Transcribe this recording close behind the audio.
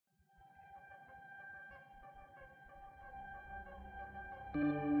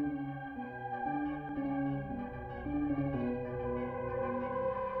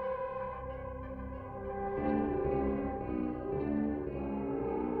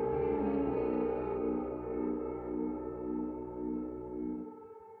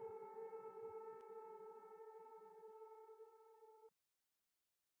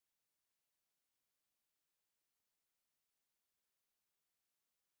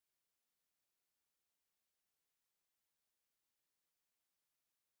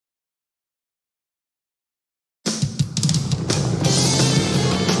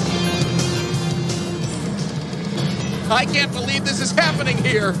I can't believe this is happening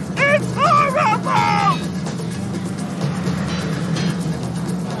here! It's horrible!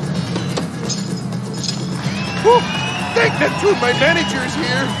 Whew. Thank Neptune, my manager's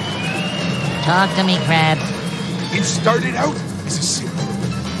here! Talk to me, Krabs. It started out as a simple,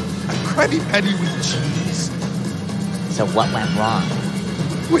 a Krabby Patty with cheese. So what went wrong?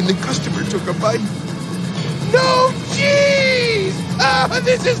 When the customer took a bite, no cheese! Oh,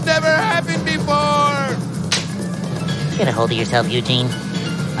 this has never happened before! Get a hold of yourself, Eugene.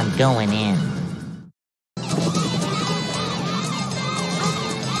 I'm going in.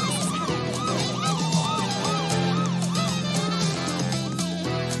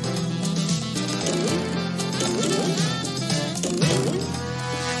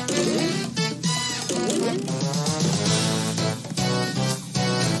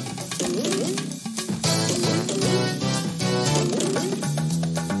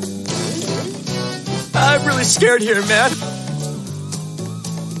 I'm really scared here, man.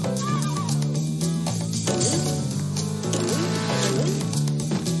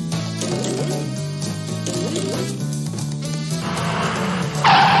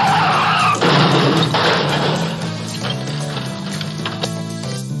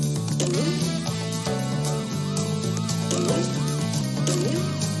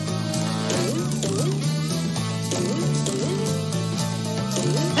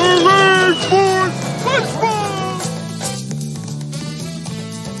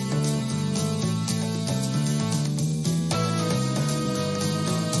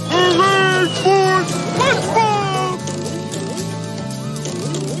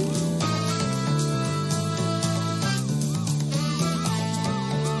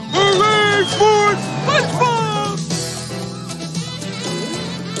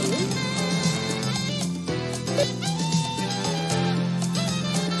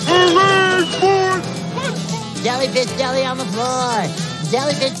 Jellyfish jelly on the floor!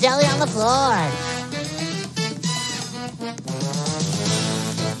 Jellyfish jelly on the floor!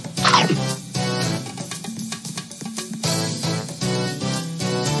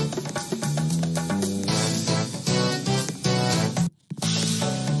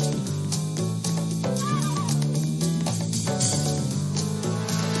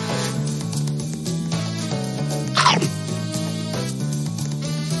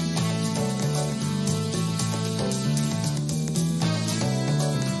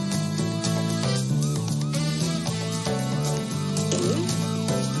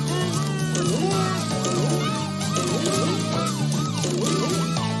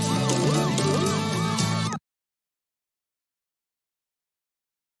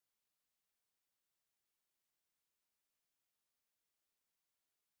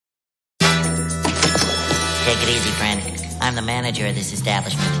 Take it easy, friend. I'm the manager of this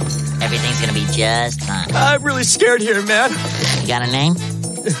establishment. Everything's gonna be just fine. I'm really scared here, man. You got a name?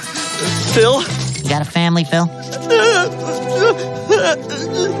 Phil? You got a family, Phil?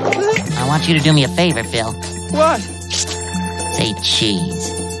 I want you to do me a favor, Phil. What? Say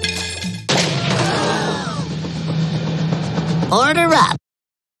cheese. Order up.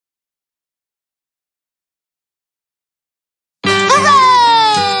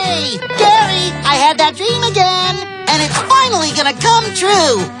 Hooray! Gary, I had that dream again. And it's finally gonna come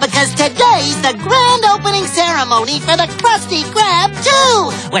true, because today's the grand opening ceremony for the Krusty Krab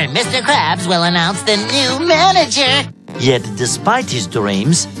 2, where Mr. Krabs will announce the new manager. Yet, despite his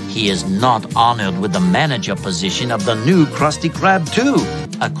dreams, he is not honored with the manager position of the new Krusty Krab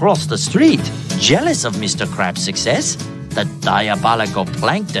 2. Across the street, jealous of Mr. Krab's success, the diabolical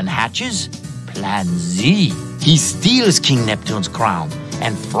Plankton hatches Plan Z. He steals King Neptune's crown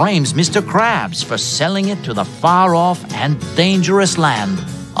and frames Mr. Krabs for selling it to the far-off and dangerous land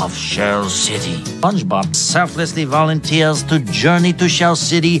of Shell City. Spongebob selflessly volunteers to journey to Shell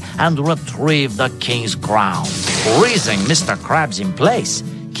City and retrieve the king's crown. Freezing Mr. Krabs in place,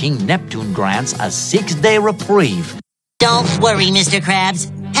 King Neptune grants a 6-day reprieve. Don't worry, Mr. Krabs.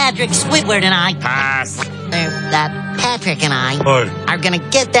 Patrick Squidward and I... Pass. Patrick and I are gonna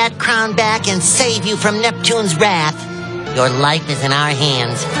get that crown back and save you from Neptune's wrath. Your life is in our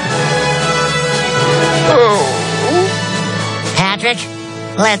hands. Oh. Patrick,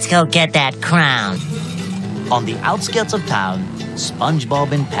 let's go get that crown. On the outskirts of town,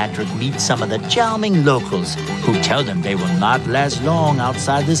 SpongeBob and Patrick meet some of the charming locals who tell them they will not last long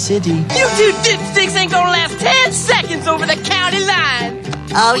outside the city. You two dipsticks ain't gonna last 10 seconds over the county line.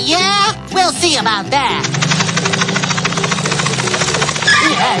 Oh, yeah? We'll see about that.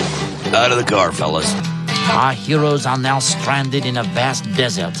 Out of the car, fellas. Our heroes are now stranded in a vast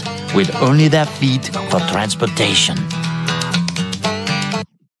desert with only their feet for transportation.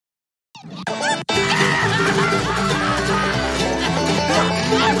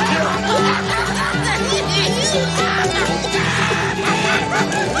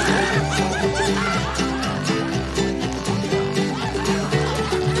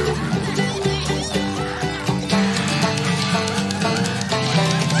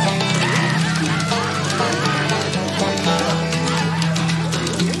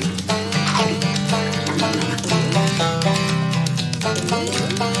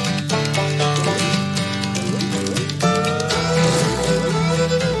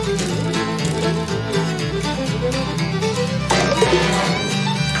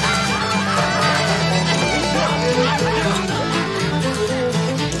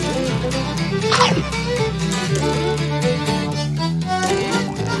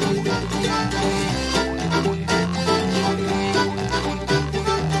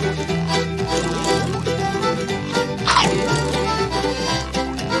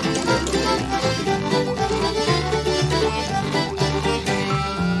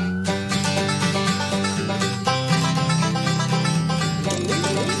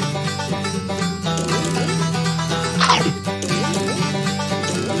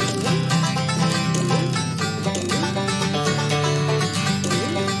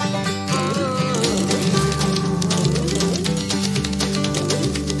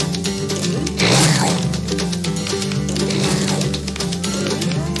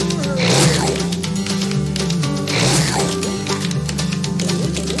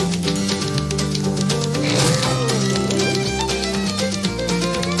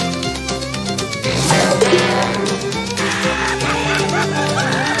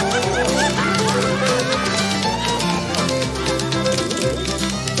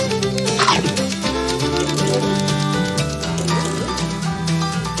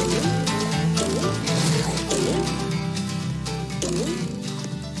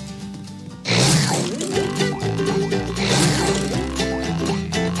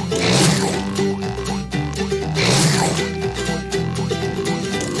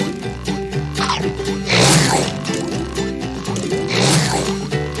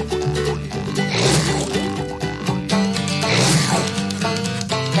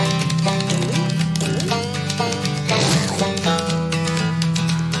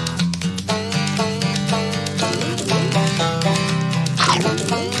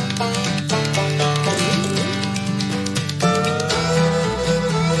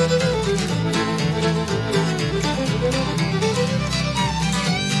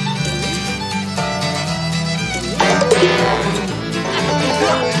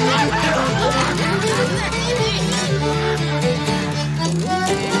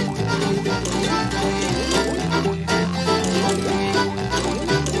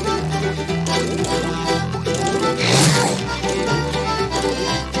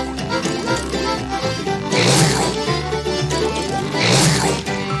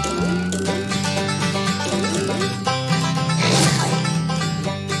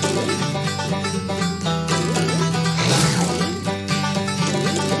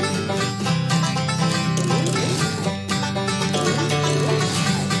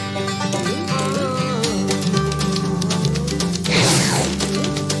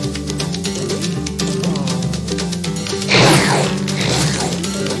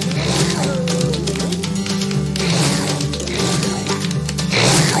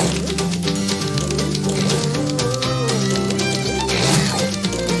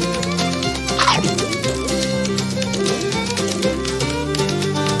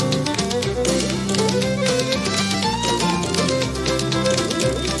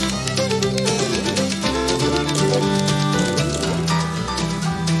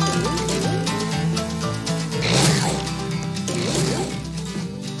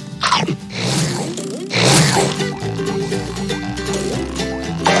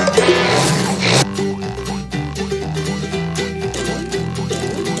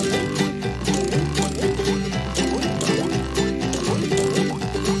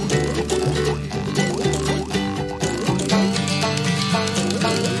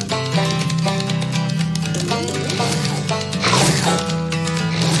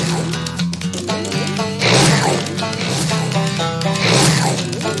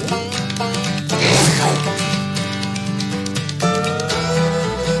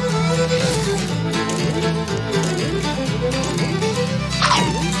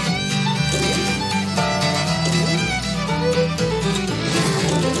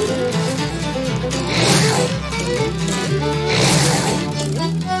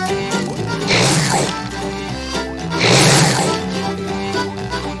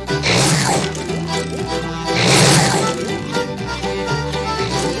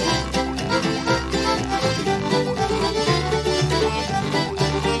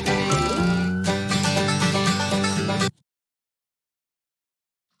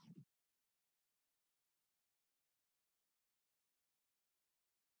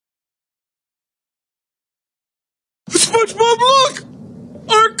 SpongeBob, look!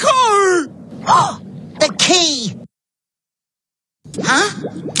 Our car! Oh, the key! Huh?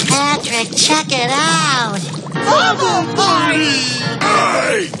 Patrick, check it out! Bubble party!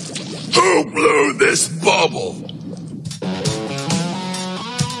 Hey! Who blew this bubble?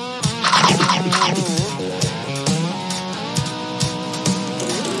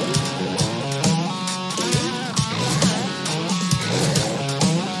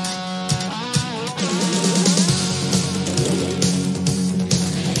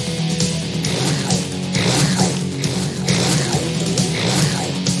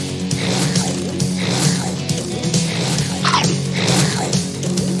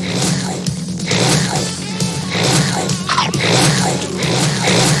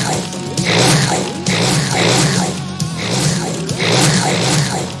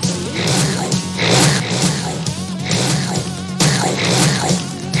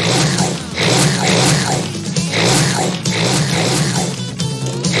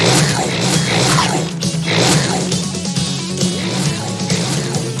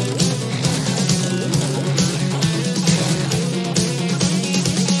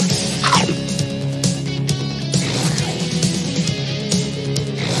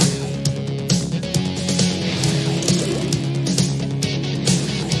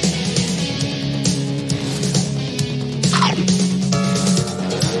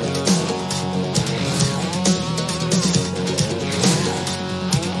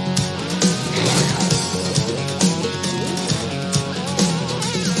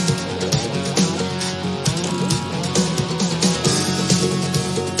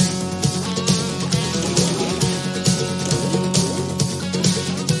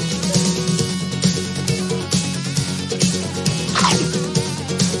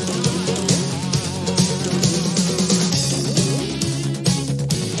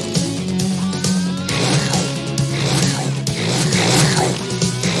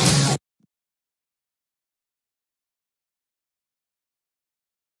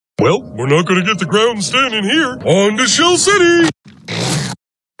 Well, we're not gonna get the grandstand in here. On to Shell City!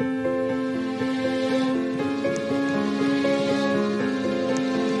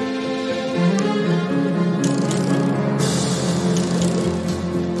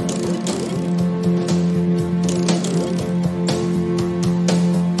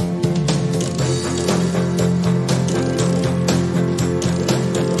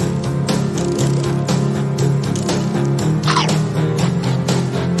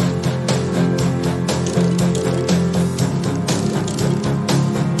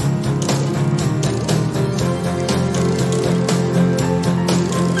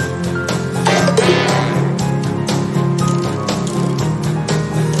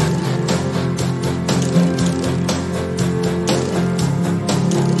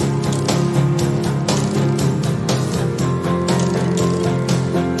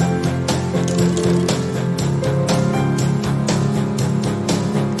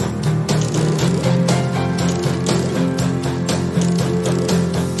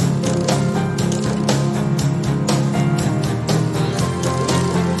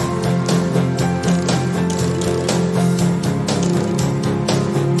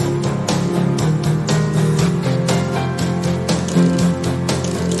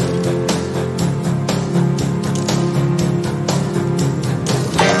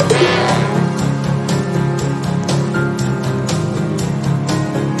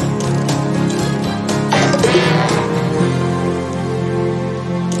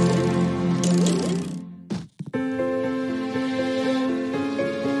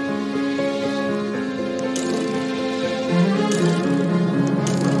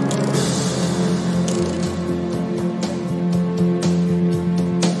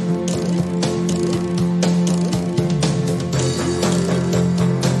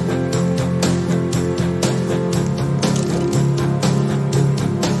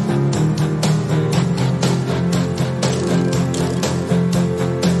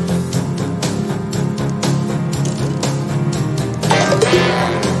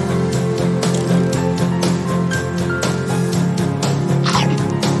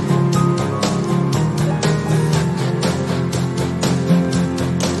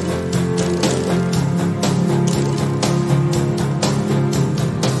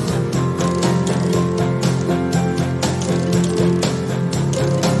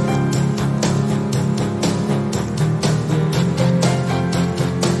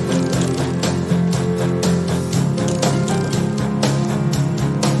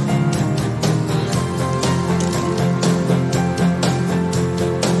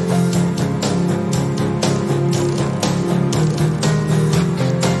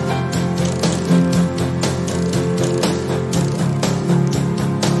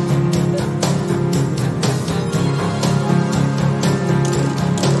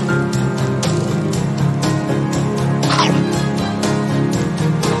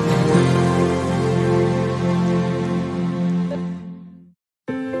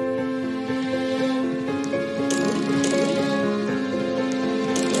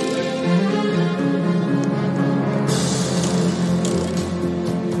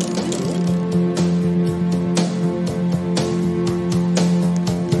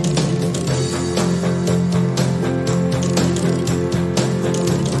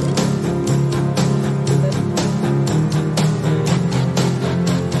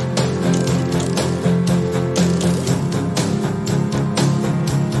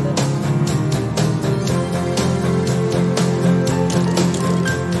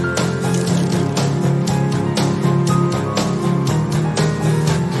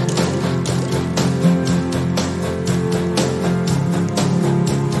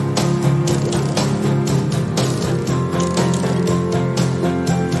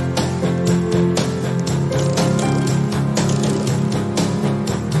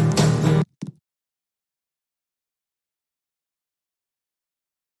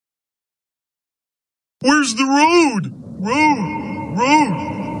 Where's the road?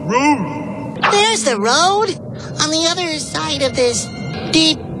 Road. There's the road. On the other side of this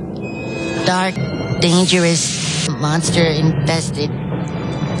deep, dark, dangerous, monster-infested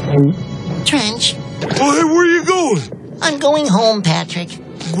trench. Well, hey, where are you going? I'm going home, Patrick.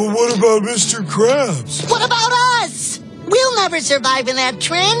 But what about Mr. Krabs? What about us? We'll never survive in that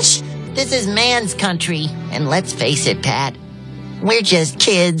trench. This is man's country. And let's face it, Pat, we're just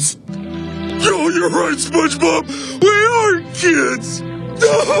kids. Oh, you're right, Spongebob. We are kids.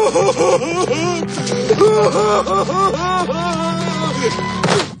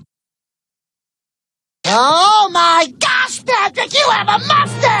 Oh my gosh, Patrick, you have a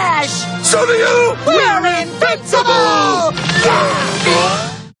mustache! So do you. We're invincible!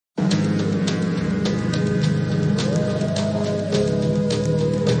 Yeah!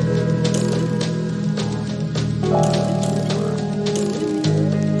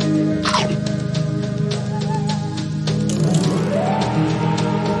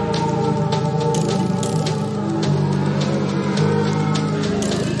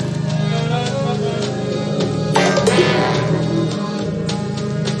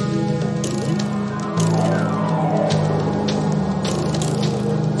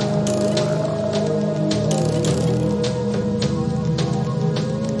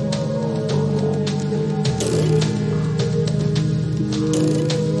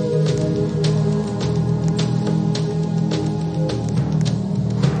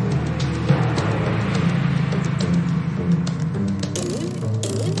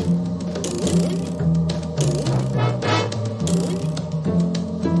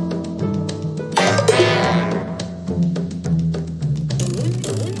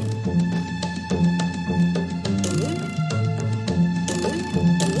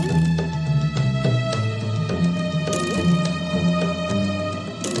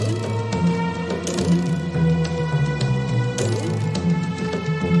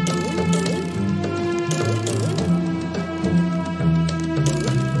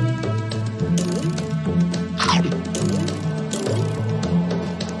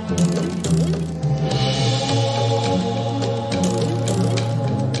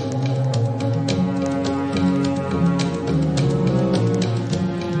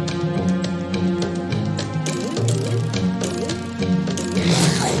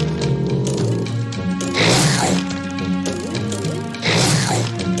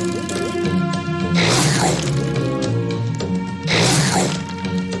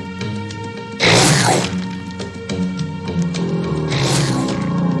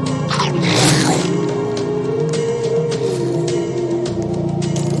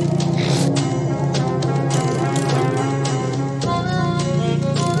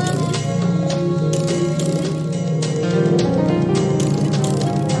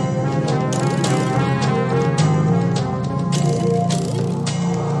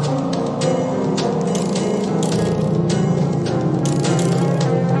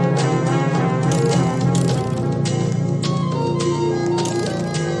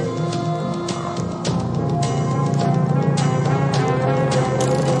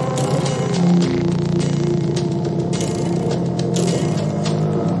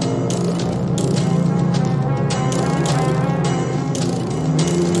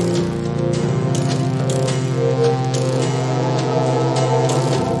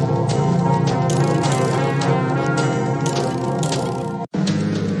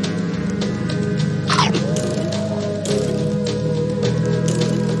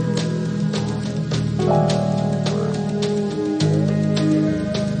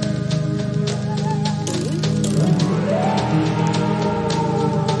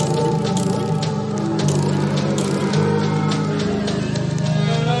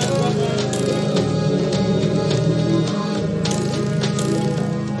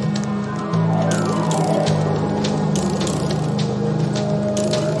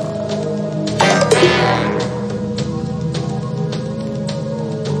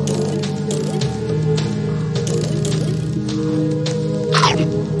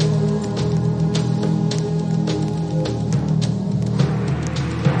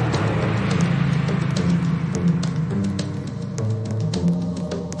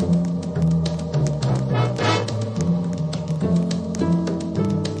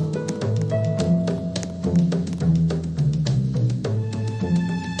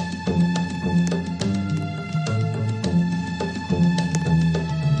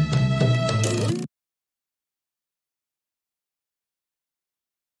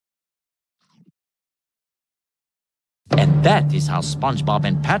 That is how SpongeBob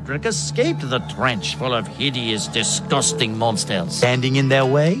and Patrick escaped the trench full of hideous, disgusting monsters. Standing in their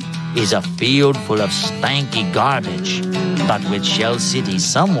way is a field full of stanky garbage. But with Shell City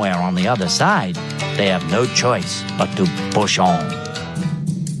somewhere on the other side, they have no choice but to push on.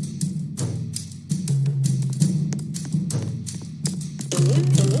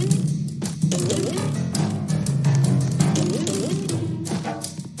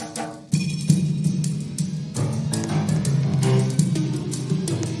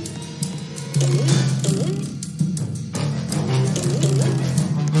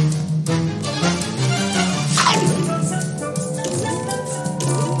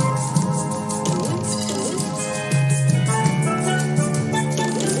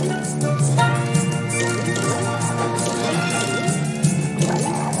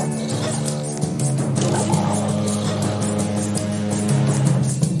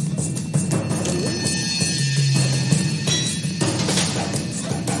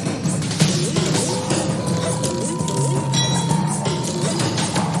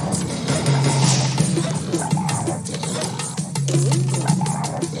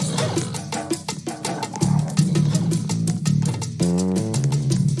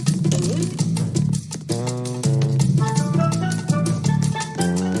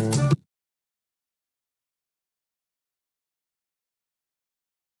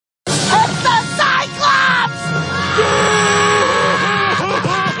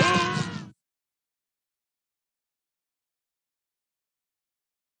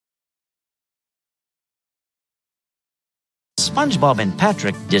 SpongeBob and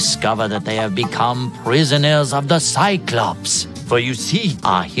Patrick discover that they have become prisoners of the Cyclops. For you see,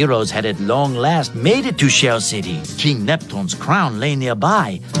 our heroes had at long last made it to Shell City. King Neptune's crown lay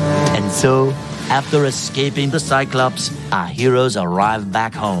nearby. And so, after escaping the Cyclops, our heroes arrive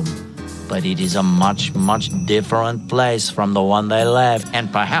back home. But it is a much, much different place from the one they left.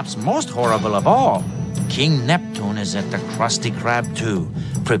 And perhaps most horrible of all, King Neptune is at the Krusty Krab too,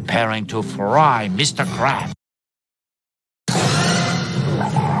 preparing to fry Mr. Krab.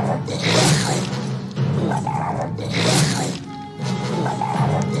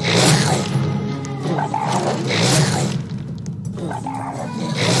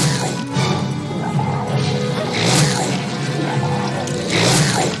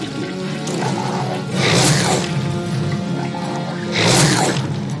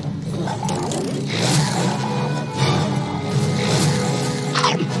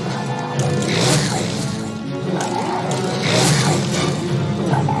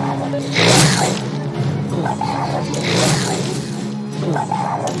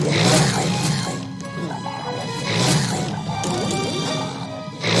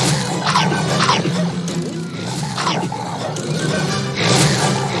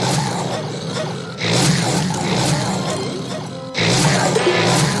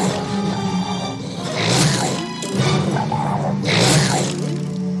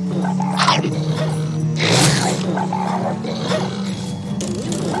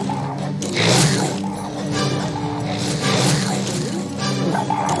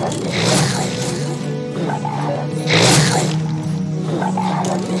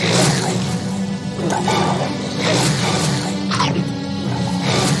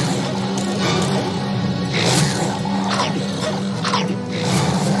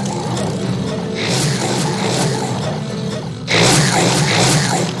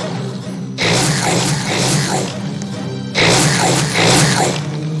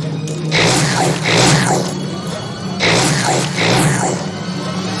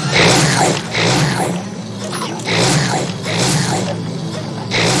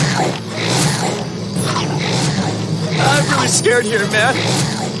 Scared here, man.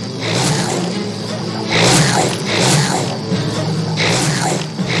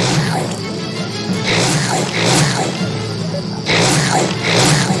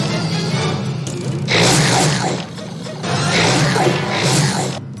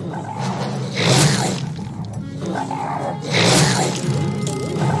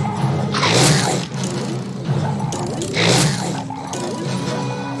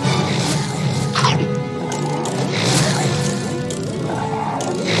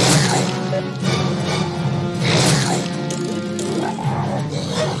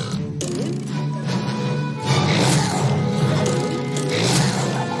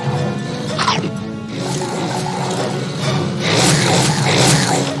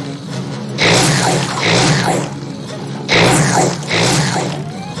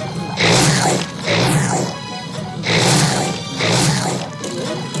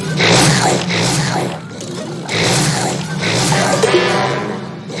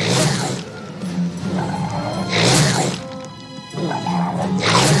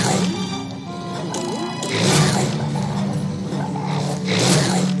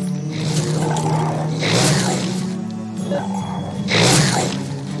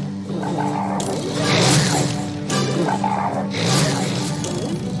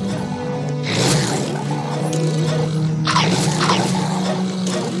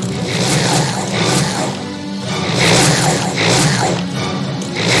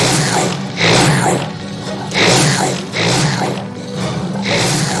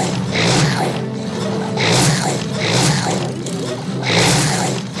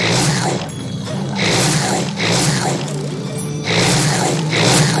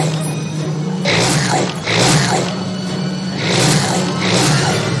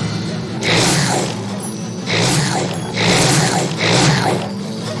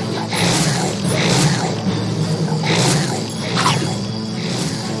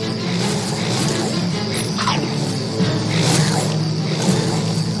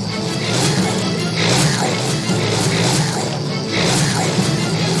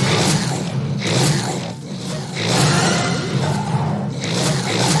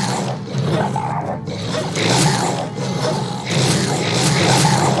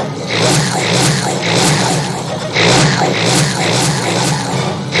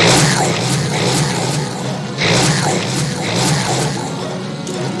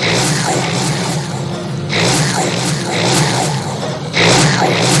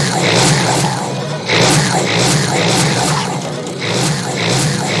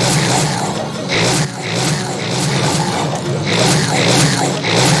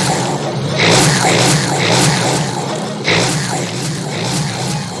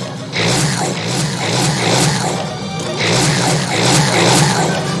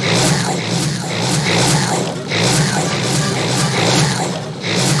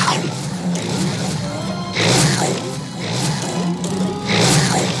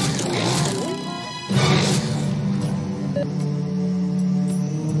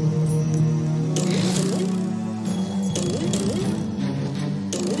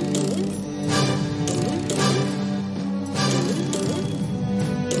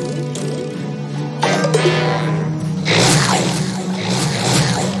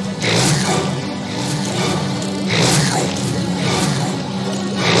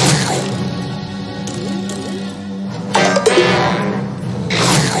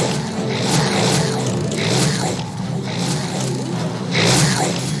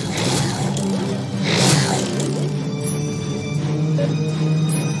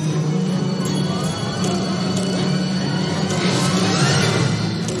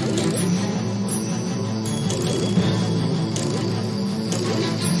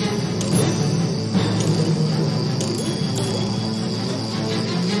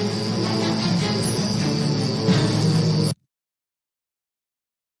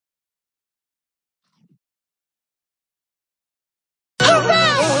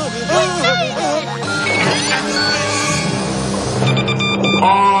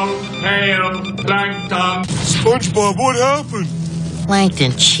 SpongeBob, what happened?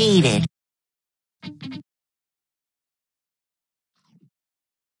 Plankton cheated.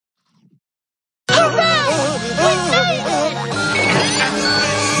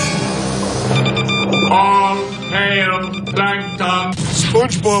 All hail Plankton!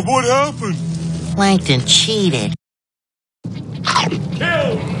 SpongeBob, what happened? Plankton cheated.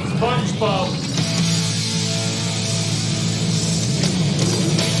 Kill SpongeBob!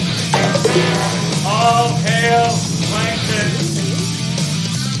 All hail Plankton!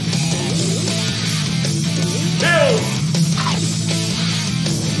 Kill!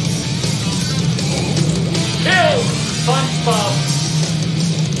 Kill SpongeBob!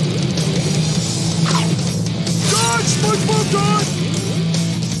 Dodge, SpongeBob, dodge!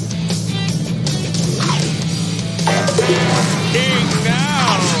 King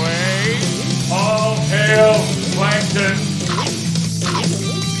now, eh? All hail Plankton!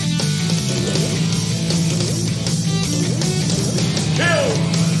 Kill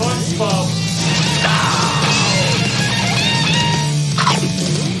SpongeBob!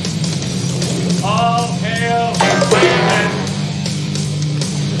 All hail Plankton!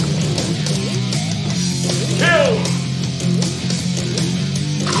 Kill!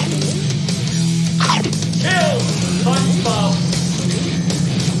 Kill SpongeBob!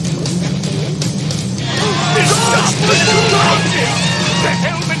 The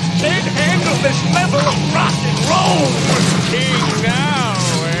helmet can't handle this level of rock and roll! King now,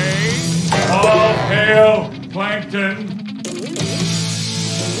 eh? All hail Plankton!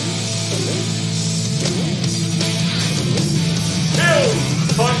 Kill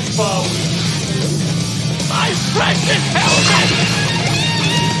SpongeBob! My precious helmet!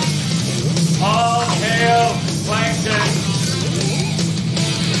 All hail Plankton!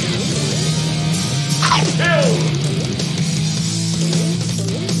 Kill!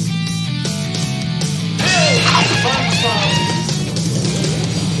 Kill SpongeBob!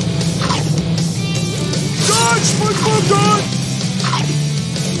 Dodge, SpongeBob, dodge!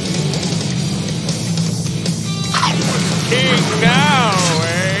 King now,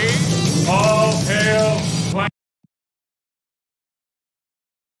 eh? All hail Plankton!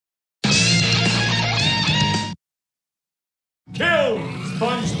 Kill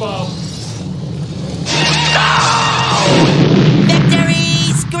SpongeBob! Victory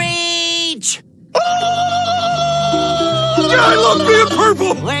Screech! Yeah, I love being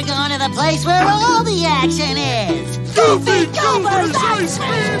purple! We're going to the place where all the action is. Goofy Goobers Ice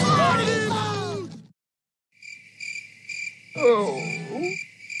Cream!